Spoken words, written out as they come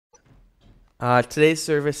Today's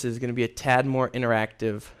service is going to be a tad more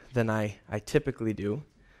interactive than I typically do.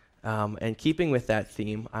 And keeping with that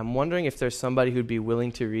theme, I'm wondering if there's somebody who'd be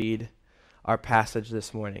willing to read our passage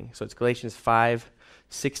this morning. So it's Galatians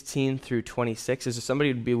 5:16 through 26. Is there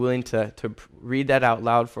somebody who'd be willing to read that out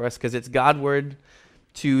loud for us? Because it's God's word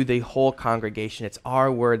to the whole congregation. It's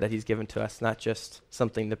our word that he's given to us, not just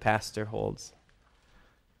something the pastor holds.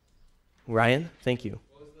 Ryan, thank you.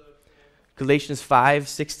 Galatians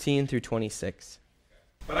 5:16 through 26.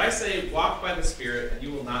 But I say, walk by the Spirit, and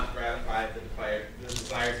you will not gratify the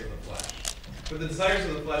desires of the flesh. For the desires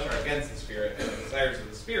of the flesh are against the Spirit, and the desires of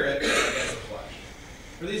the Spirit are against the flesh.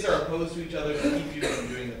 For these are opposed to each other to keep you from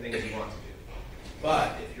doing the things you want to do.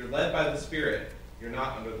 But if you're led by the Spirit, you're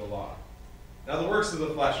not under the law. Now the works of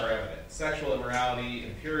the flesh are evident: sexual immorality,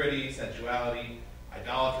 impurity, sensuality,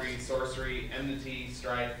 idolatry, sorcery, enmity,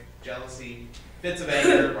 strife, jealousy, fits of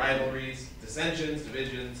anger, rivalries, dissensions,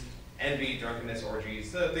 divisions, envy, drunkenness,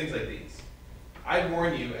 orgies, things like these. I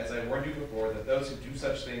warn you, as I warned you before, that those who do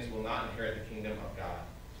such things will not inherit the kingdom of God.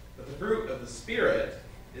 But the fruit of the Spirit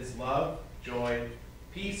is love, joy,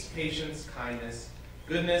 peace, patience, kindness,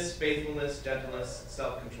 goodness, faithfulness, gentleness,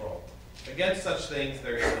 self-control. Against such things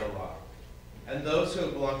there is no law. And those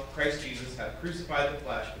who belong to Christ Jesus have crucified the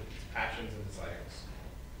flesh with its passions and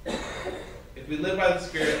desires. If we live by the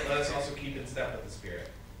Spirit, let us also keep in step with the Spirit.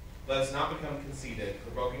 Let us not become conceited,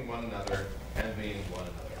 provoking one another, envying one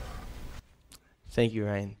another. Thank you,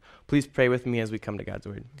 Ryan. Please pray with me as we come to God's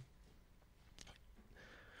word.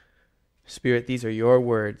 Spirit, these are your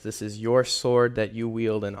words. This is your sword that you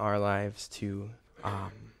wield in our lives to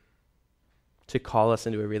call us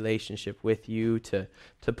into a relationship with you, to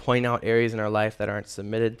point out areas in our life that aren't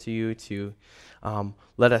submitted to you, to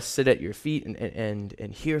let us sit at your feet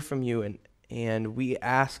and hear from you. And we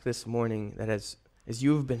ask this morning that as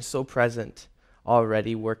you have been so present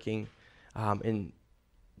already, working in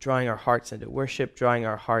drawing our hearts into worship, drawing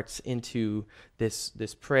our hearts into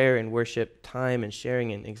this prayer and worship time and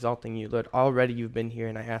sharing and exalting you, Lord, already you've been here,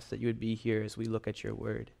 and I ask that you would be here as we look at your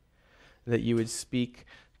word, that you would speak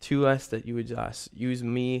to us, that you would use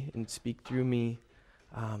me and speak through me.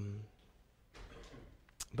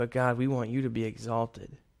 But God, we want you to be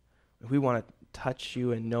exalted. We want to touch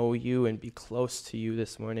you and know you and be close to you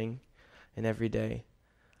this morning and every day.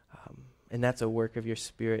 And that's a work of your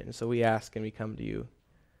Spirit. And so we ask and we come to you,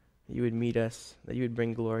 that you would meet us, that you would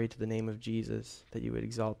bring glory to the name of Jesus, that you would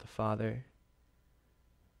exalt the Father.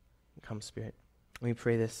 Come, Spirit. We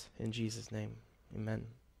pray this in Jesus' name. Amen.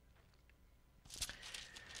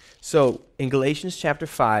 So in Galatians chapter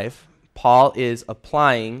 5, Paul is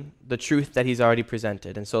applying the truth that he's already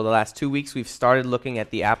presented. And so the last 2 weeks we've started looking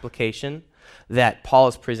at the application that Paul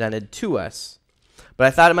has presented to us. But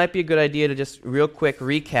I thought it might be a good idea to just real quick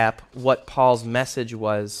recap what Paul's message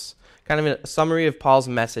was, kind of a summary of Paul's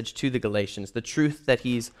message to the Galatians, the truth that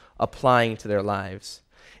he's applying to their lives.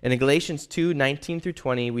 And in Galatians 2:19 through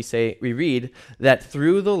 20, we read that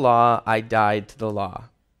through the law I died to the law,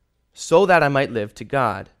 so that I might live to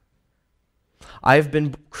God. I have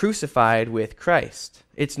been crucified with Christ.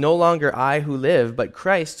 It's no longer I who live, but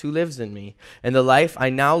Christ who lives in me. And the life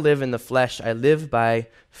I now live in the flesh, I live by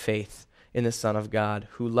faith in the Son of God,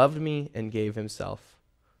 who loved me and gave himself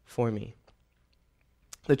for me.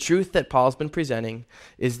 The truth that Paul's been presenting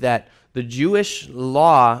is that the Jewish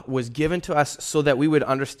law was given to us so that we would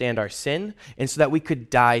understand our sin and so that we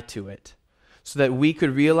could die to it, so that we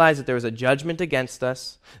could realize that there was a judgment against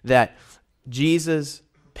us, that Jesus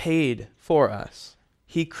paid for us.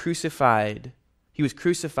 He was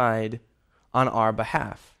crucified on our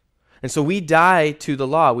behalf. And so we die to the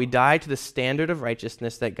law. We die to the standard of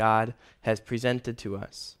righteousness that God has presented to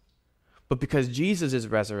us. But because Jesus is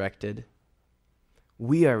resurrected,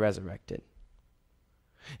 we are resurrected.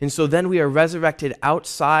 And so then we are resurrected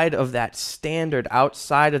outside of that standard,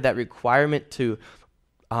 outside of that requirement to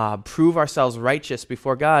prove ourselves righteous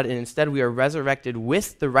before God, and instead we are resurrected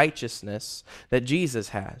with the righteousness that Jesus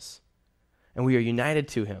has. And we are united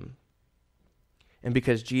to him. And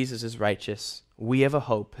because Jesus is righteous, we have a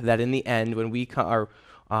hope that in the end, when we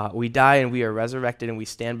die and we are resurrected and we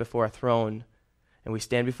stand before a throne and we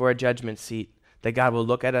stand before a judgment seat, that God will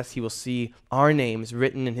look at us, he will see our names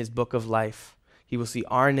written in his book of life. He will see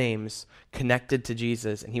our names connected to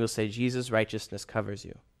Jesus, and he will say, Jesus' righteousness covers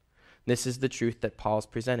you. This is the truth that Paul's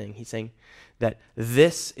presenting. He's saying that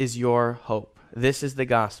this is your hope. This is the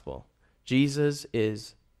gospel. Jesus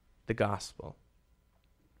is the gospel.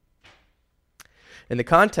 And the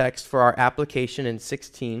context for our application in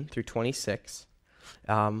 16 through 26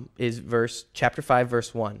 is chapter 5,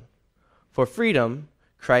 verse 1. For freedom,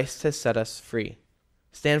 Christ has set us free.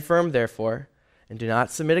 Stand firm, therefore, and do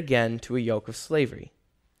not submit again to a yoke of slavery.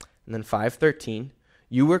 And then 5:13,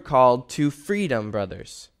 you were called to freedom,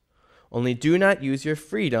 brothers. Only do not use your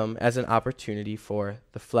freedom as an opportunity for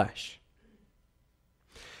the flesh.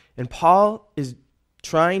 And Paul is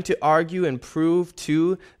trying to argue and prove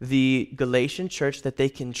to the Galatian church that they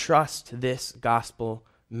can trust this gospel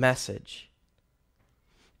message.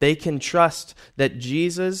 They can trust that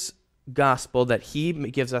Jesus' gospel, that he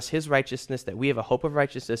gives us his righteousness, that we have a hope of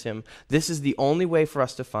righteousness in him, this is the only way for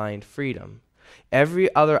us to find freedom.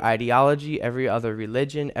 Every other ideology, every other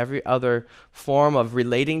religion, every other form of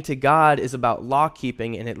relating to God is about law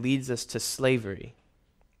keeping, and it leads us to slavery.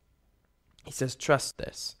 He says, trust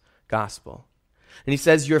this gospel. And he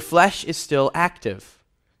says, your flesh is still active.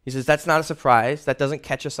 He says, that's not a surprise. That doesn't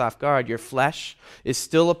catch us off guard. Your flesh is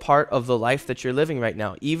still a part of the life that you're living right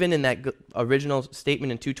now. Even in that original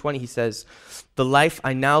statement in 2:20, he says, the life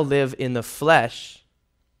I now live in the flesh,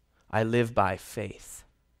 I live by faith.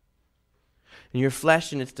 And your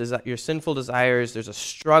flesh and its your sinful desires, there's a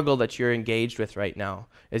struggle that you're engaged with right now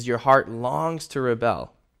as your heart longs to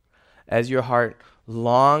rebel, as your heart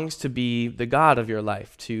longs to be the God of your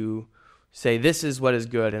life, to say, this is what is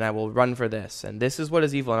good, and I will run for this, and this is what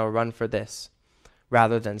is evil, and I will run for this,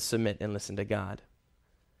 rather than submit and listen to God.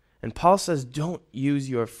 And Paul says, don't use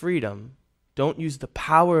your freedom, don't use the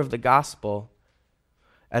power of the gospel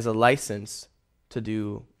as a license to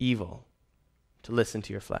do evil, to listen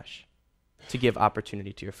to your flesh, to give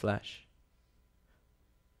opportunity to your flesh.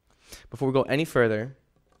 Before we go any further,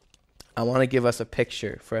 I want to give us a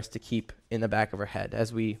picture for us to keep in the back of our head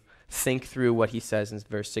as we think through what he says in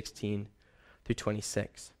verse 16 through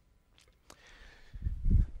 26.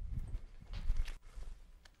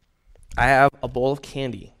 I have a bowl of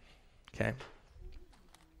candy, okay?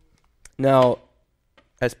 Now,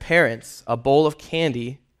 as parents, a bowl of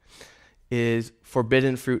candy is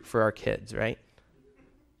forbidden fruit for our kids, right?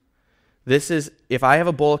 This is, if I have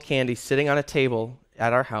a bowl of candy sitting on a table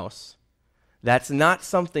at our house, that's not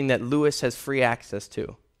something that Lewis has free access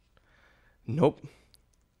to. Nope.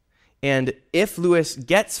 And if Lewis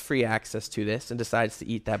gets free access to this and decides to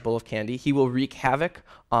eat that bowl of candy, he will wreak havoc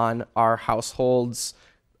on our household's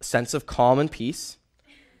sense of calm and peace.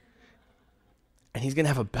 And he's going to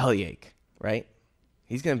have a bellyache, right?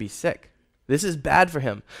 He's going to be sick. This is bad for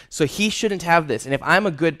him. So he shouldn't have this. And if I'm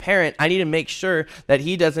a good parent, I need to make sure that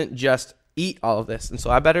he doesn't just eat all of this. And so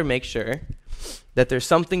I better make sure that there's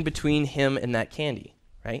something between him and that candy,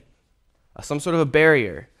 right? Some sort of a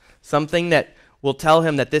barrier, something that will tell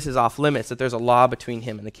him that this is off limits, that there's a law between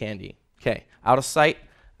him and the candy. Okay, out of sight,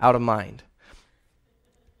 out of mind.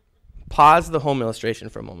 Pause the home illustration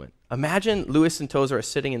for a moment. Imagine Lewis and Tozer are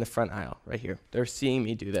sitting in the front aisle right here. They're seeing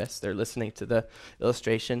me do this. They're listening to the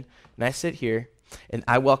illustration. And I sit here, and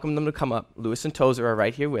I welcome them to come up. Lewis and Tozer are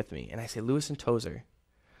right here with me. And I say, Lewis and Tozer,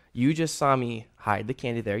 you just saw me hide the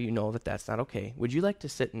candy there. You know that that's not okay. Would you like to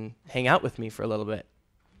sit and hang out with me for a little bit?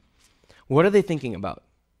 What are they thinking about?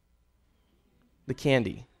 The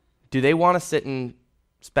candy. Do they want to sit and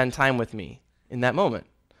spend time with me in that moment?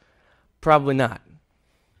 Probably not.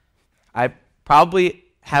 I probably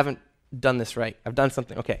haven't done this right. I've done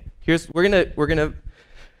something. Okay. We're gonna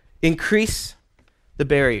increase the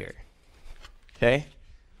barrier. Okay?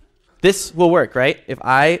 This will work, right? If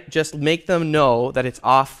I just make them know that it's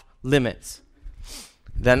off limits,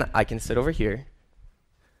 then I can sit over here.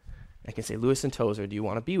 I can say, Lewis and Tozer, do you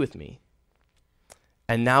want to be with me?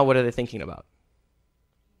 And now what are they thinking about?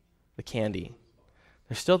 The candy.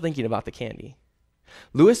 They're still thinking about the candy.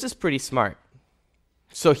 Lewis is pretty smart.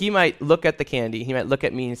 So he might look at the candy. He might look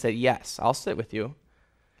at me and say, yes, I'll sit with you.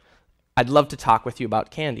 I'd love to talk with you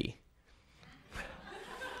about candy.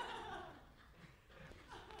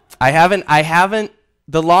 The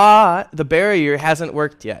barrier hasn't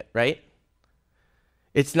worked yet, right?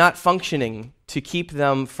 It's not functioning to keep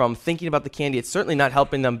them from thinking about the candy. It's certainly not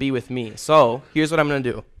helping them be with me. So here's what I'm going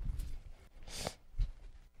to do.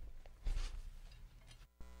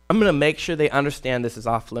 I'm going to make sure they understand this is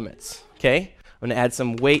off limits, okay? I'm going to add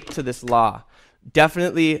some weight to this law.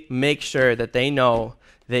 Definitely make sure that they know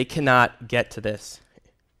they cannot get to this.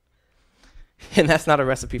 And that's not a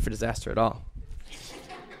recipe for disaster at all.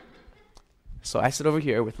 So I sit over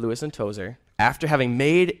here with Lewis and Tozer, after having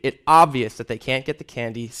made it obvious that they can't get the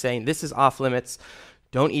candy, saying, this is off limits,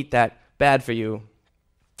 don't eat that, bad for you.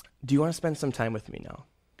 Do you want to spend some time with me now?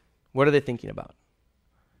 What are they thinking about?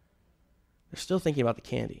 They're still thinking about the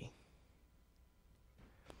candy.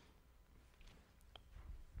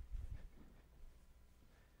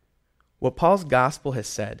 What Paul's gospel has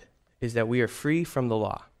said is that we are free from the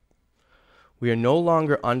law. We are no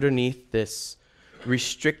longer underneath this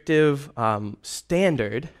restrictive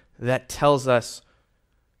standard that tells us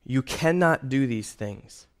You cannot do these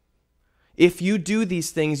things. If you do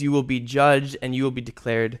these things, you will be judged and you will be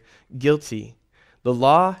declared guilty. The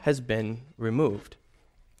law has been removed.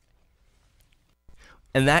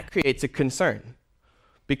 And that creates a concern.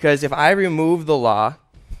 Because if I remove the law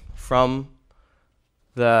from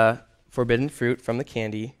the forbidden fruit, from the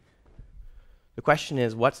candy, the question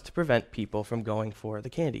is, what's to prevent people from going for the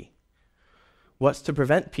candy? What's to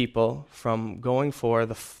prevent people from going for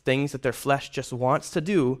the things that their flesh just wants to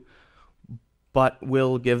do, but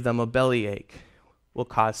will give them a bellyache, will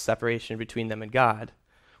cause separation between them and God,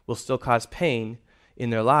 will still cause pain in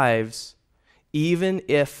their lives, even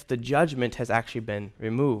if the judgment has actually been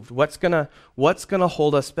removed? What's gonna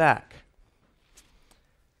hold us back?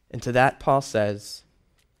 And to that Paul says,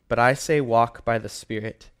 "But I say walk by the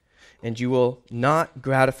Spirit, and you will not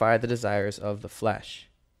gratify the desires of the flesh.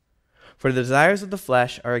 For the desires of the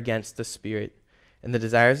flesh are against the Spirit, and the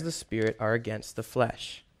desires of the Spirit are against the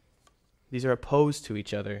flesh." These are opposed to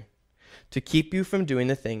each other, to keep you from doing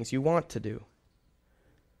the things you want to do.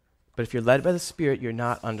 But if you're led by the Spirit, you're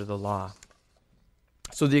not under the law.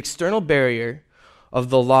 So the external barrier of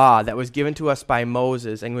the law that was given to us by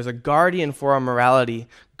Moses and was a guardian for our morality,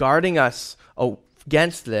 guarding us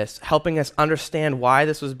against this, helping us understand why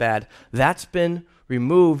this was bad, that's been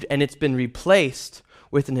removed, and it's been replaced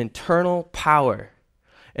with an internal power,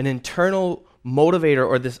 an internal motivator,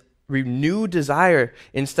 or this renewed desire.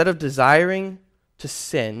 Instead of desiring to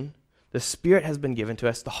sin, the Spirit has been given to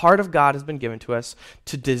us, the heart of God has been given to us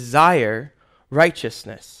to desire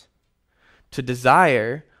righteousness, to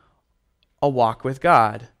desire a walk with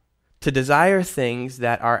God, to desire things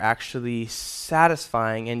that are actually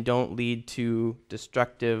satisfying and don't lead to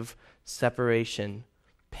destructive separation,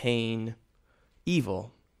 pain,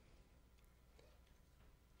 evil.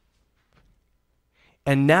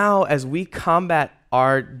 And now, as we combat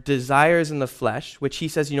our desires in the flesh, which he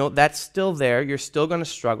says, that's still there. You're still going to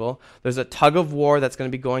struggle. There's a tug of war that's going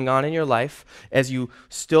to be going on in your life as you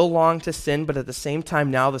still long to sin, but at the same time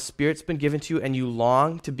now the Spirit's been given to you and you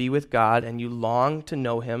long to be with God and you long to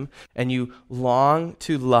know him and you long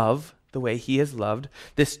to love the way he has loved.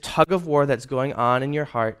 This tug of war that's going on in your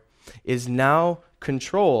heart is now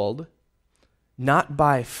controlled not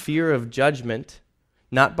by fear of judgment,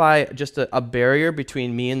 not by just a barrier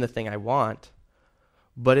between me and the thing I want,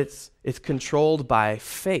 but it's controlled by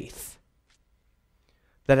faith.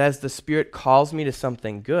 That as the Spirit calls me to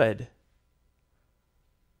something good,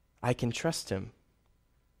 I can trust him.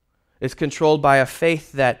 It's controlled by a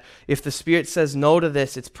faith that if the Spirit says no to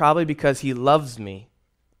this, it's probably because he loves me.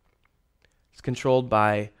 It's controlled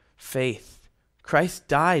by faith. Christ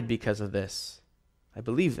died because of this. I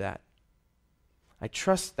believe that. I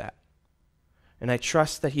trust that. And I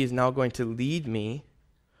trust that he is now going to lead me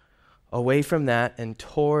away from that and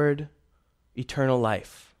toward eternal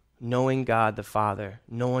life, knowing God the Father,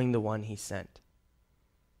 knowing the one he sent.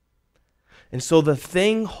 And so the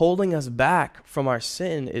thing holding us back from our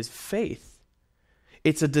sin is faith.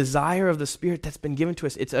 It's a desire of the Spirit that's been given to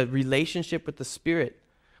us. It's a relationship with the Spirit,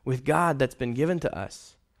 with God, that's been given to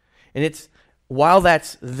us. And it's while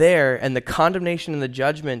that's there and the condemnation and the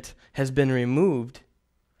judgment has been removed,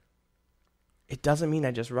 it doesn't mean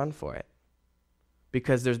I just run for it,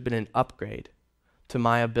 because there's been an upgrade to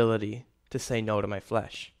my ability to say no to my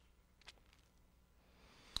flesh.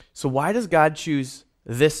 So why does God choose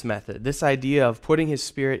this method, this idea of putting his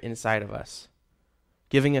Spirit inside of us,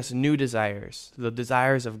 giving us new desires, the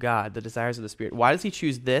desires of God, the desires of the Spirit? Why does he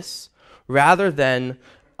choose this rather than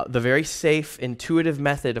the very safe, intuitive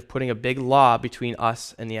method of putting a big law between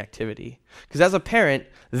us and the activity? Because as a parent,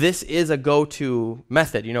 this is a go-to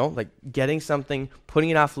method, like getting something, putting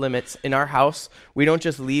it off limits. In our house, we don't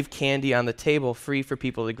just leave candy on the table free for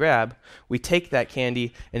people to grab. We take that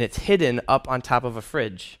candy and it's hidden up on top of a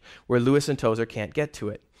fridge where Lewis and Tozer can't get to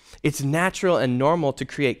it. It's natural and normal to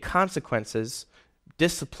create consequences,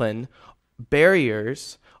 discipline,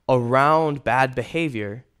 barriers around bad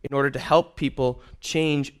behavior in order to help people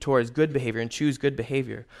change towards good behavior and choose good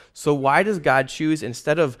behavior. So why does God choose,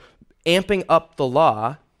 instead of amping up the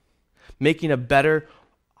law, making a better,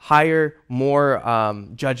 higher, more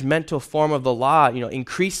judgmental form of the law,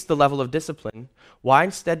 increase the level of discipline, why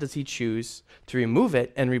instead does he choose to remove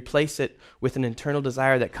it and replace it with an internal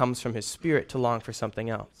desire that comes from his Spirit to long for something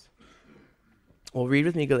else? Well, read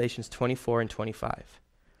with me Galatians 24 and 25.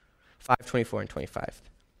 5:24 and 25.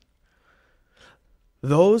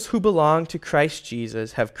 Those who belong to Christ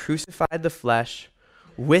Jesus have crucified the flesh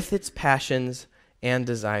with its passions and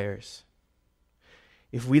desires.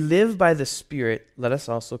 If we live by the Spirit, let us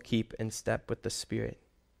also keep in step with the Spirit.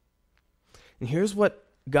 And here's what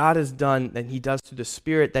God has done that he does through the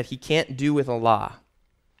Spirit that he can't do with a law.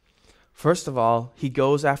 First of all, he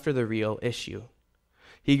goes after the real issue.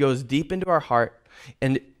 He goes deep into our heart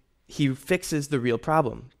and he fixes the real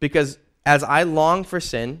problem. Because as I long for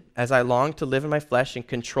sin, as I long to live in my flesh and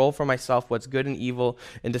control for myself what's good and evil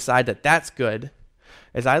and decide that that's good,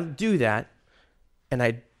 as I do that and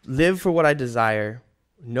I live for what I desire,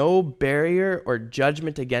 no barrier or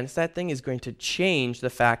judgment against that thing is going to change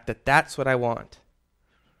the fact that that's what I want.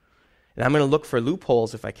 And I'm going to look for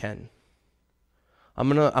loopholes if I can. I'm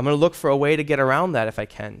going to look for a way to get around that if I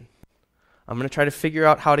can. I'm going to try to figure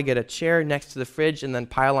out how to get a chair next to the fridge and then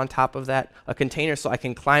pile on top of that a container so I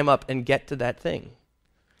can climb up and get to that thing.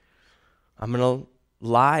 I'm going to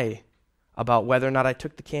lie about whether or not I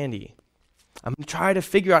took the candy. I'm going to try to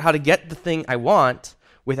figure out how to get the thing I want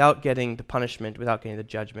without getting the punishment, without getting the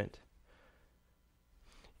judgment.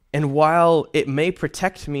 And while it may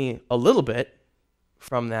protect me a little bit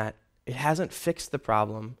from that, it hasn't fixed the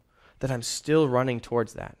problem that I'm still running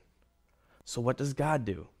towards that. So what does God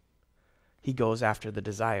do? He goes after the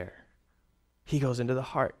desire. He goes into the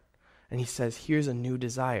heart and he says, here's a new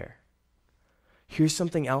desire. Here's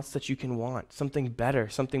something else that you can want, something better,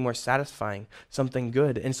 something more satisfying, something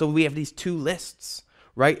good. And so we have these two lists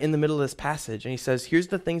right in the middle of this passage. And he says, here's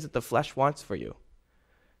the things that the flesh wants for you.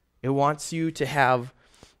 It wants you to have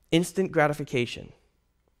instant gratification.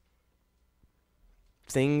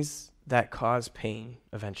 Things that cause pain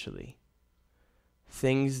eventually.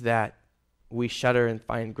 Things that we shudder and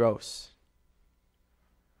find gross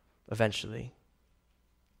eventually.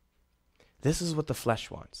 This is what the flesh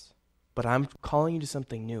wants. But I'm calling you to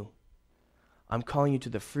something new. I'm calling you to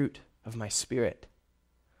the fruit of my Spirit.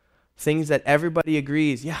 Things that everybody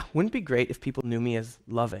agrees, yeah, wouldn't it be great if people knew me as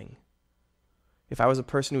loving? If I was a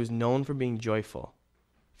person who was known for being joyful.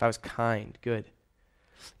 If I was kind, good.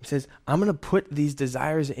 He says, I'm going to put these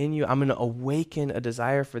desires in you. I'm going to awaken a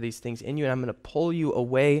desire for these things in you, and I'm going to pull you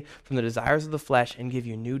away from the desires of the flesh and give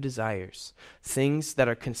you new desires. Things that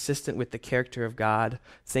are consistent with the character of God,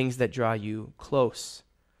 things that draw you close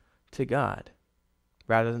to God,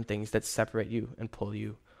 rather than things that separate you and pull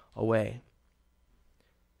you away.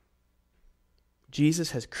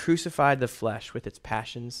 Jesus has crucified the flesh with its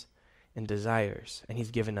passions and desires, and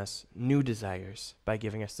he's given us new desires by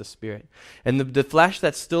giving us the Spirit. And the flesh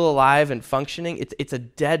that's still alive and functioning, it's a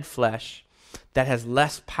dead flesh that has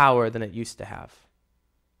less power than it used to have.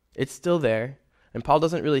 It's still there, and Paul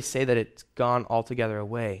doesn't really say that it's gone altogether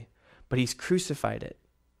away, but he's crucified it.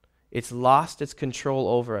 It's lost its control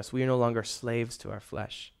over us. We are no longer slaves to our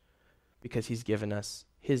flesh because he's given us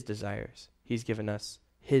his desires. He's given us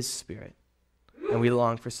his Spirit, and we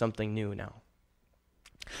long for something new now.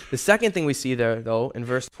 The second thing we see there, though, in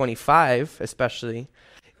verse 25 especially,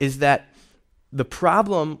 is that the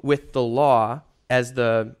problem with the law as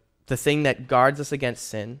the thing that guards us against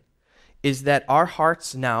sin is that our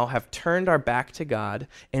hearts now have turned our back to God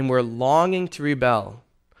and we're longing to rebel.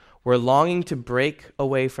 We're longing to break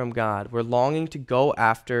away from God. We're longing to go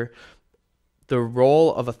after the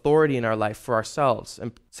role of authority in our life for ourselves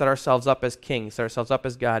and set ourselves up as kings, set ourselves up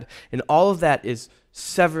as God. And all of that is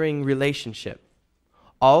severing relationship.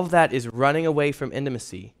 All of that is running away from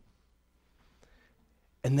intimacy.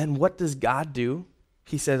 And then what does God do?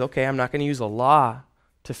 He says, okay, I'm not going to use a law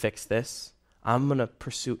to fix this. I'm going to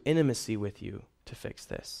pursue intimacy with you to fix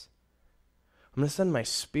this. I'm going to send my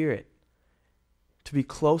Spirit to be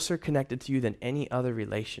closer connected to you than any other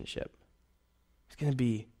relationship. It's going to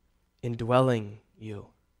be indwelling you.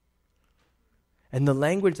 And the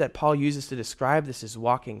language that Paul uses to describe this is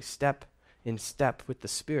walking step in step with the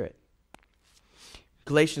Spirit.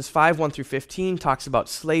 Galatians 5, 1 through 15 talks about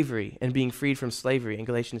slavery and being freed from slavery. And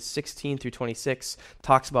Galatians 16 through 26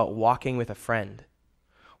 talks about walking with a friend.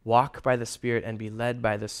 Walk by the Spirit and be led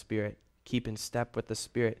by the Spirit. Keep in step with the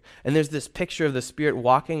Spirit. And there's this picture of the Spirit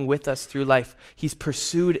walking with us through life. He's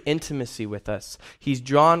pursued intimacy with us. He's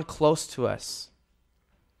drawn close to us.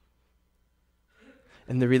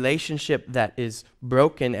 And the relationship that is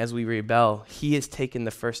broken as we rebel, he has taken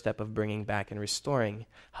the first step of bringing back and restoring,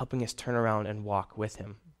 helping us turn around and walk with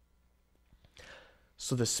him.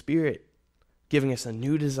 So the Spirit giving us a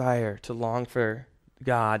new desire to long for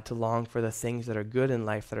God, to long for the things that are good in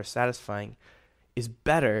life, that are satisfying, is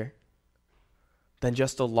better than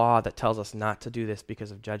just a law that tells us not to do this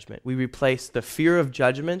because of judgment. We replace the fear of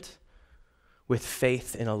judgment with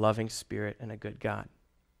faith in a loving Spirit and a good God.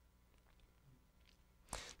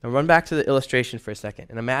 Now run back to the illustration for a second,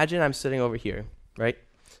 and imagine I'm sitting over here, right?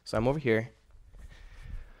 So I'm over here.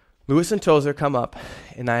 Lewis and Tozer come up,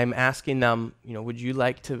 and I'm asking them, would you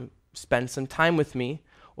like to spend some time with me,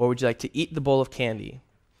 or would you like to eat the bowl of candy?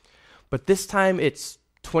 But this time it's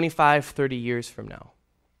 25, 30 years from now.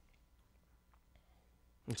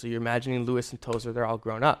 And so you're imagining Lewis and Tozer, they're all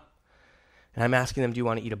grown up. And I'm asking them, do you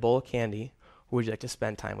want to eat a bowl of candy, or would you like to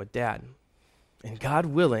spend time with Dad? And God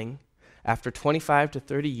willing, after 25 to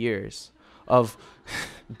 30 years of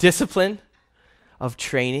discipline, of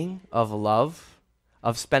training, of love,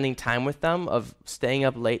 of spending time with them, of staying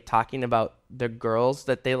up late talking about the girls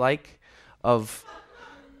that they like, of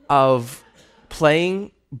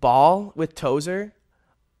playing ball with Tozer,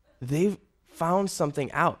 they've found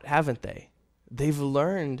something out, haven't they? They've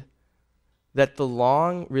learned that the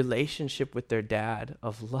long relationship with their dad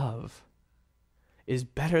of love is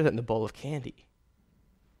better than the bowl of candy.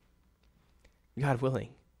 God willing.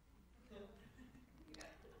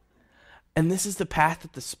 And this is the path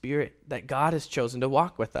that the Spirit, that God has chosen to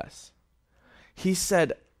walk with us. He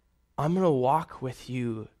said, I'm going to walk with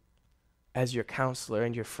you as your counselor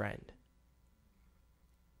and your friend.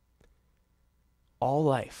 All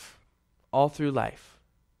life, all through life.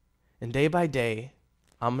 And day by day,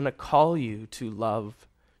 I'm going to call you to love,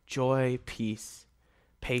 joy, peace,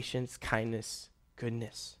 patience, kindness,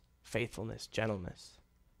 goodness, faithfulness, gentleness,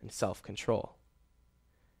 and self-control.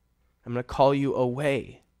 I'm going to call you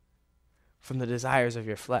away from the desires of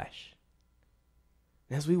your flesh.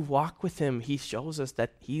 And as we walk with him, he shows us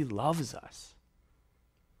that he loves us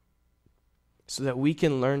so that we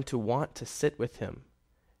can learn to want to sit with him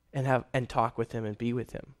and talk with him and be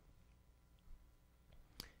with him.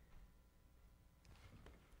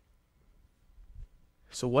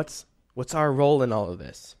 So what's our role in all of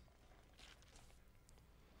this?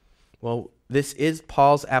 Well, this is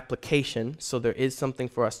Paul's application, so there is something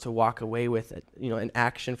for us to walk away with it, an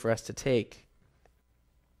action for us to take.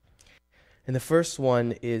 And the first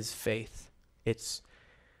one is faith. It's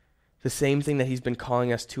the same thing that he's been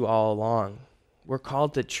calling us to all along. We're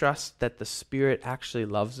called to trust that the Spirit actually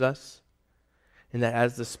loves us, and that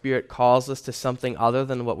as the Spirit calls us to something other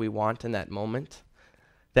than what we want in that moment,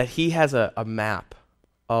 that he has a map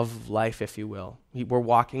of life, if you will. We're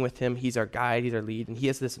walking with him. He's our guide, he's our lead, and he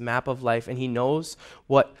has this map of life, and he knows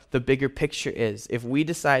what the bigger picture is. If we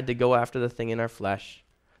decide to go after the thing in our flesh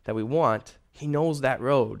that we want, he knows that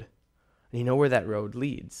road, and he knows where that road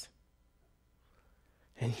leads.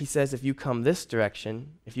 And he says, if you come this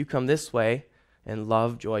direction, if you come this way, and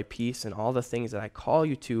love, joy, peace, and all the things that I call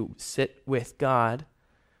you to, sit with God,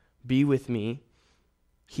 be with me,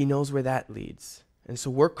 he knows where that leads. And so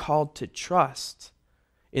we're called to trust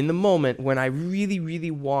in the moment when I really, really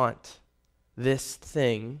want this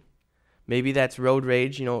thing. Maybe that's road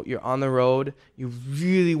rage. You're on the road. You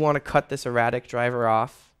really want to cut this erratic driver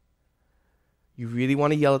off. You really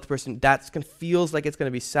want to yell at the person. That feels like it's going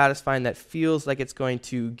to be satisfying. That feels like it's going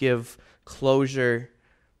to give closure.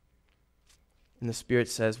 And the Spirit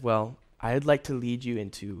says, well, I'd like to lead you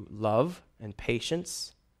into love and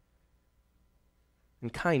patience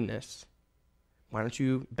and kindness. Why don't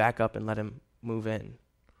you back up and let him move in?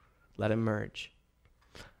 Let him merge.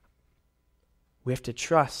 We have to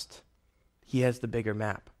trust he has the bigger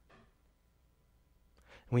map.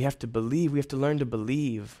 And we have to learn to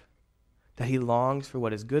believe that he longs for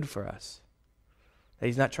what is good for us. That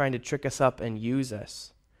he's not trying to trick us up and use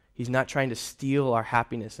us. He's not trying to steal our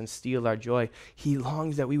happiness and steal our joy. He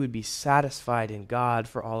longs that we would be satisfied in God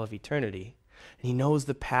for all of eternity. And he knows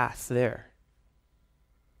the path there.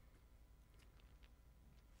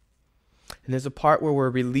 And there's a part where we're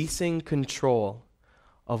releasing control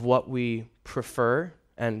of what we prefer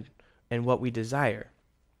and what we desire.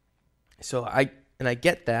 So I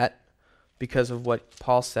get that because of what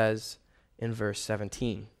Paul says in verse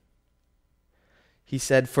 17. He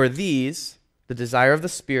said, for these, the desire of the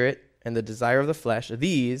Spirit and the desire of the flesh,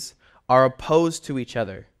 these are opposed to each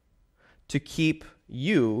other to keep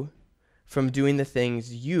you from doing the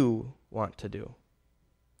things you want to do.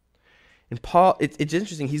 And Paul, it's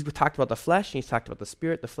interesting, he's talked about the flesh, and he's talked about the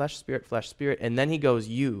Spirit, the flesh, Spirit, and then he goes,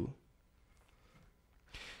 you.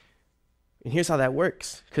 And here's how that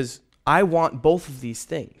works, because I want both of these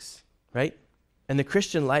things, right? And the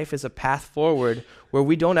Christian life is a path forward where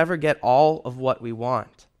we don't ever get all of what we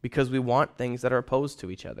want, because we want things that are opposed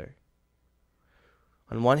to each other.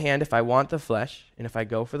 On one hand, if I want the flesh, and if I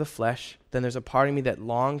go for the flesh, then there's a part of me that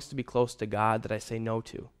longs to be close to God that I say no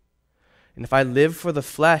to. And if I live for the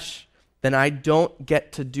flesh, then I don't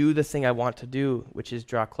get to do the thing I want to do, which is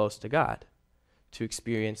draw close to God, to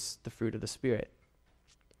experience the fruit of the Spirit.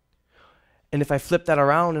 And if I flip that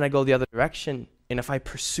around and I go the other direction, and if I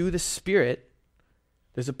pursue the Spirit,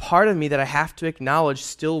 there's a part of me that I have to acknowledge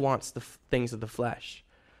still wants the things of the flesh,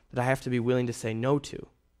 that I have to be willing to say no to.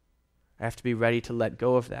 I have to be ready to let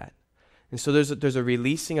go of that. And so there's a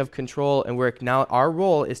releasing of control, and our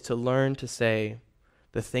role is to learn to say,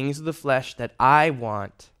 the things of the flesh that I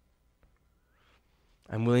want,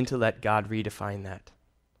 I'm willing to let God redefine that.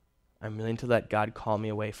 I'm willing to let God call me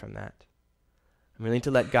away from that. I'm willing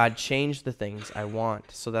to let God change the things I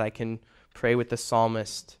want so that I can pray with the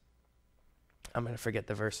psalmist. I'm going to forget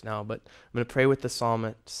the verse now, but I'm going to pray with the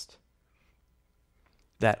psalmist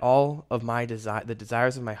that all of my the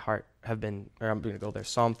desires of my heart have been, or I'm going to go there,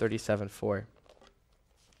 Psalm 37:4.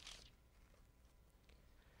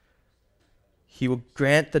 He will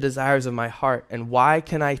grant the desires of my heart. And why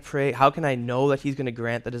can I pray? How can I know that he's going to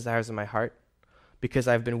grant the desires of my heart? Because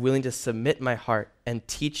I've been willing to submit my heart and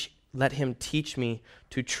let him teach me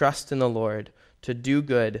to trust in the Lord, to do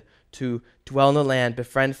good, to dwell in the land,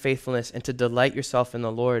 befriend faithfulness, and to delight yourself in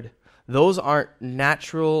the Lord. Those aren't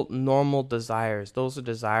natural, normal desires. Those are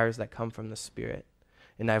desires that come from the Spirit.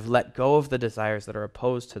 And I've let go of the desires that are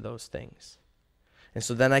opposed to those things. And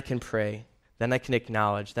so then I can pray. Then I can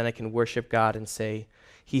acknowledge. Then I can worship God and say,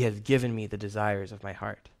 he has given me the desires of my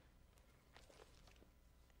heart.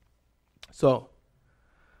 So,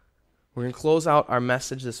 we're going to close out our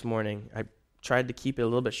message this morning. I tried to keep it a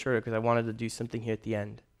little bit shorter because I wanted to do something here at the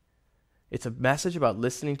end. It's a message about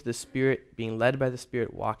listening to the Spirit, being led by the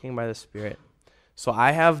Spirit, walking by the Spirit. So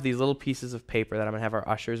I have these little pieces of paper that I'm going to have our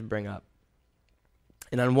ushers bring up.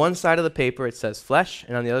 And on one side of the paper it says flesh,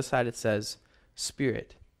 and on the other side it says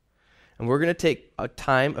spirit. And we're going to take a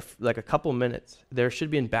time, like a couple minutes. There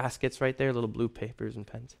should be in baskets right there, little blue papers and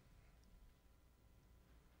pens.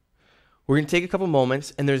 We're going to take a couple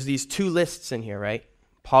moments, and there's these two lists in here, right?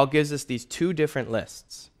 Paul gives us these two different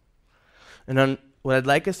lists. And what I'd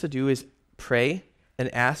like us to do is pray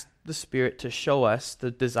and ask the Spirit to show us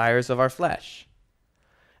the desires of our flesh.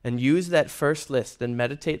 And use that first list and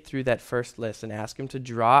meditate through that first list and ask him to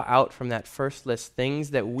draw out from that first list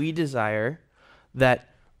things that we desire that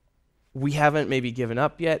we haven't maybe given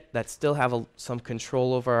up yet, that still have some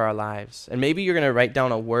control over our lives. And maybe you're going to write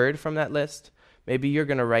down a word from that list. Maybe you're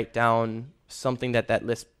going to write down something that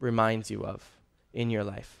list reminds you of in your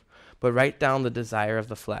life. But write down the desire of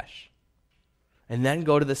the flesh. And then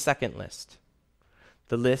go to the second list,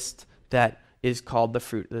 the list that is called the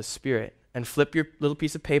fruit of the Spirit. And flip your little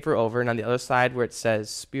piece of paper over, and on the other side where it says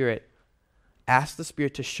Spirit, ask the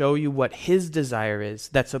Spirit to show you what his desire is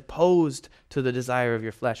that's opposed to the desire of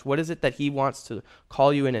your flesh. What is it that he wants to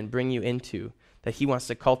call you in and bring you into, that he wants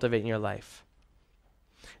to cultivate in your life?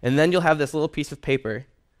 And then you'll have this little piece of paper,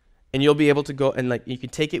 and you'll be able to go, and like you can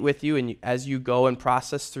take it with you, and as you go and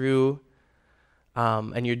process through,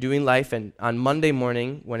 and you're doing life, and on Monday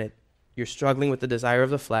morning, when you're struggling with the desire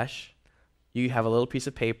of the flesh, you have a little piece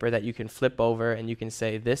of paper that you can flip over, and you can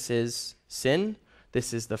say, this is sin,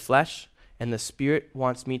 this is the flesh, and the Spirit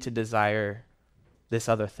wants me to desire this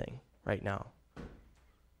other thing right now.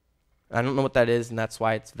 I don't know what that is, and that's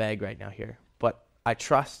why it's vague right now here. But I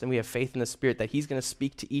trust and we have faith in the Spirit that he's going to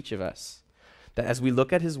speak to each of us. That as we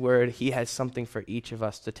look at his word, he has something for each of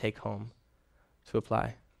us to take home, to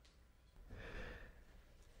apply.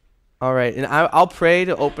 All right, and I'll pray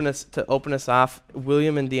to open us off.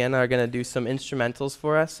 William and Deanna are going to do some instrumentals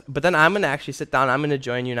for us. But then I'm going to actually sit down. I'm going to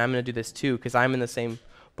join you, and I'm going to do this too, because I'm in the same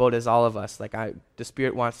boat as all of us. The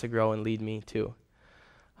Spirit wants to grow and lead me too.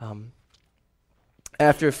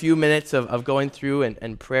 After a few minutes of going through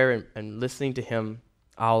and prayer and listening to him,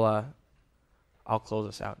 I'll close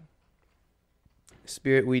us out.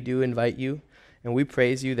 Spirit, we do invite you, and we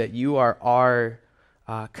praise you that you are our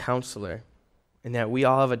counselor, and that we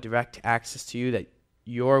all have a direct access to you, that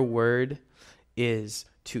your word is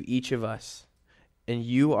to each of us, and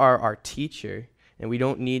you are our teacher, and we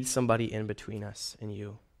don't need somebody in between us and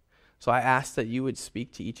you. So I ask that you would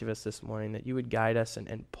speak to each of us this morning, that you would guide us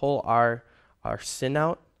and pull our sin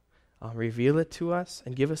out, reveal it to us,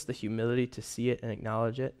 and give us the humility to see it and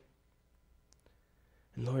acknowledge it.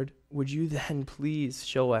 And Lord, would you then please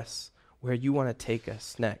show us where you want to take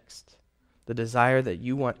us next, the desire that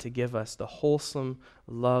you want to give us, the wholesome,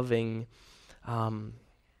 loving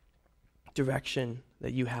direction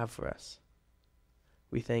that you have for us.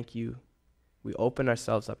 We thank you. We open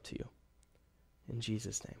ourselves up to you. In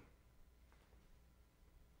Jesus' name.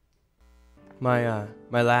 My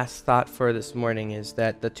last thought for this morning is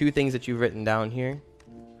that the two things that you've written down here,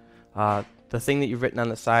 the thing that you've written on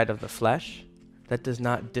the side of the flesh, that does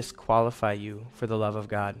not disqualify you for the love of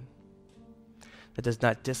God. That does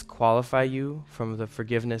not disqualify you from the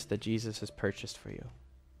forgiveness that Jesus has purchased for you.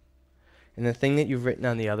 And the thing that you've written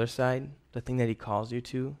on the other side, the thing that he calls you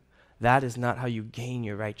to, that is not how you gain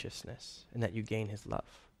your righteousness and that you gain his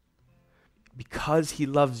love. Because he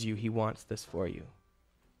loves you, he wants this for you.